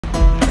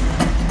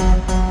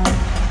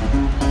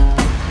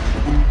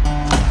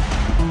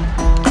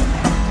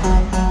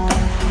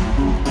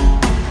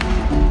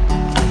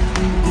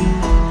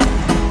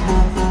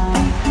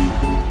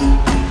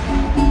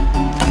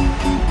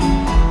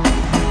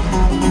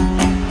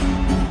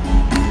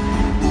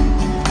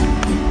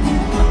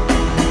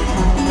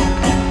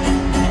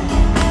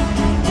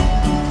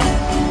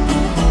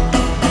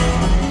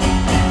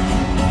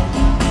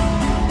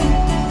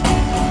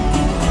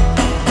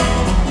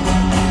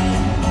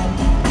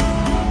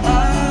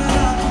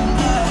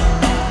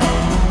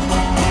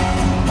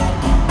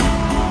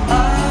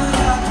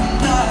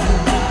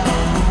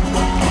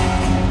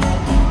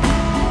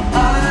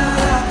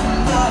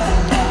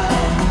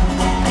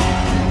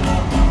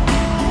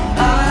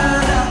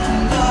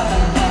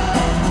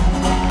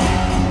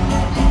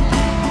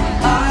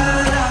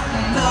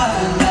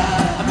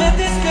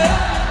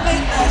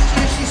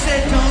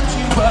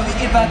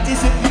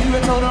disappear.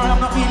 I told her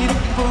I'm not really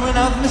looking for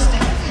another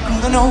mistake.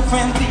 Called an old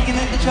friend thinking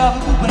that the job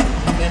would win.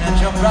 Then I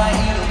jumped right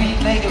in a week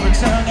later,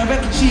 returned. I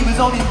reckon she was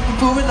only looking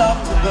for a love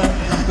to burn.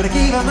 But I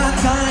gave her my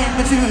time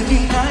for 2 or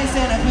 3 nights,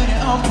 and I put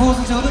it on pause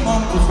until the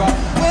moment was right.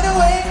 Went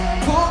away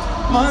for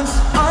months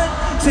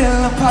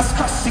until the paths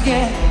crossed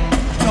again.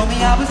 Told me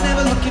I was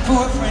never looking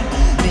for a friend.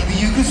 Maybe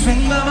you could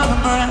swing my mother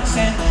around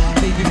and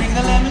baby, bring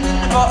the lemon and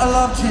the bottle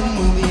of gin.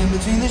 We'll be in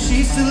between the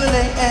sheets till the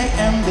late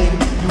AM,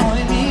 baby. You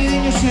wanted me,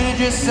 then you should've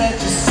just said,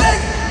 just say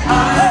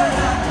I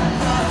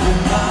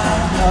with my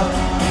love.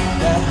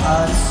 That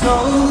heart is so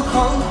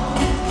cold,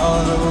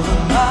 all over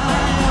my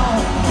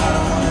own. I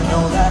don't wanna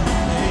know that,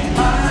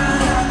 baby.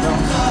 I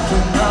don't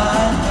with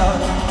my love.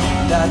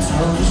 That's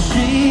all the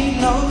she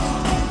knows.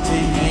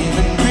 Take aim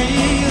and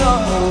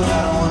reload. I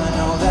don't wanna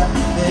know that,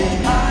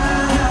 baby.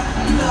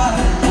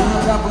 For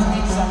a couple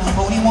weeks I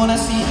only wanna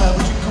see her,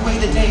 but drink away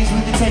the days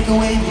with the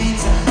takeaway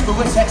pizza. But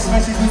a text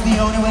message was the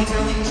only way to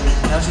reach her.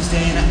 Now she's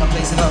staying at my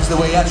place and loves the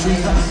way I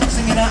treat her.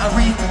 Singing out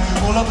Aretha,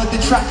 all over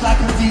the track like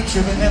a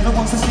feature. But never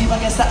wants to sleep, I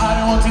guess that I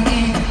don't want to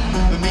eat.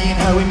 But me and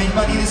her, we make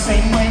money the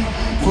same way.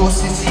 4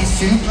 cities,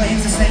 2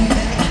 planes, the same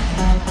thing.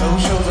 Those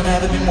shows I've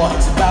never been what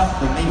it's about,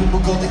 but maybe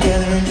we'll go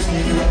together and just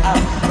figure it out.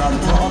 Rather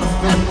put on a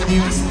film with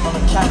you and sit on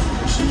a couch.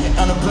 She get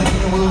on a plane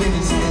and we'll live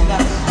it still now.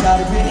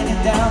 Started writing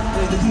it down,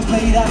 everything's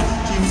played out.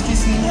 She was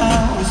kissing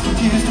now, I was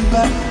confused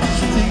about.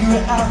 She should figure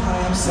it out,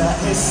 I am sat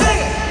here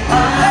singing.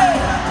 Hey,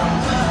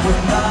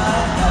 with my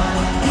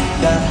heart,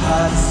 that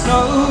heart is so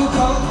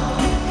cold,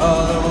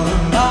 all over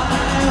my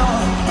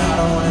own.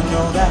 I don't wanna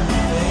know that,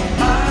 babe.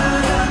 I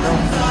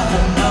don't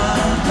with my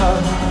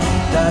love,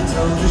 that's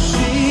all that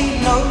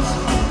she knows.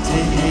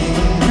 Take aim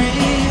and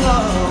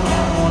reload. I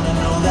don't wanna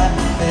know that,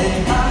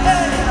 babe.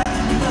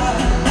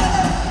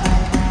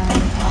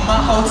 On my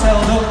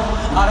hotel door,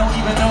 I don't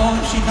even know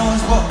if she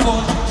knows what for.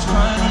 She's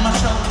crying on my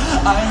shoulder.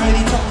 I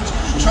already told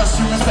you,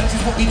 trust and respect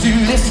is what we do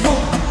this for.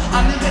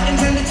 I never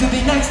intended to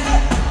be nice.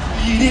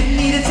 You didn't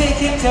need to take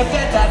him to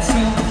bed that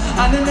soon.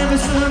 I never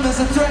saw him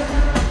as a threat.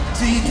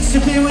 So you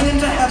disappear with him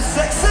to have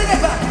sex. Sing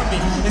it back for me.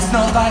 It's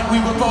not like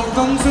we were both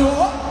on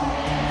tour.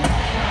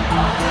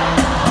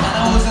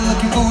 I wasn't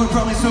looking for a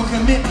promise or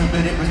commitment,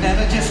 but it was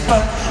never just fun,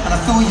 and I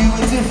thought you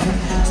were different.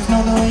 There's no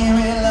way you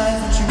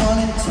realized what you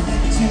wanted.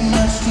 Too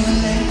much, too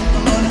late,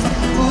 I'm honest.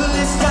 All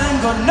this time,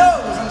 God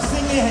knows I'm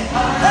singing.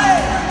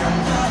 Hey,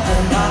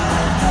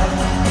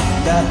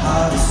 that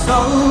heart is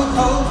so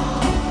cold,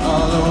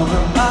 all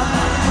over my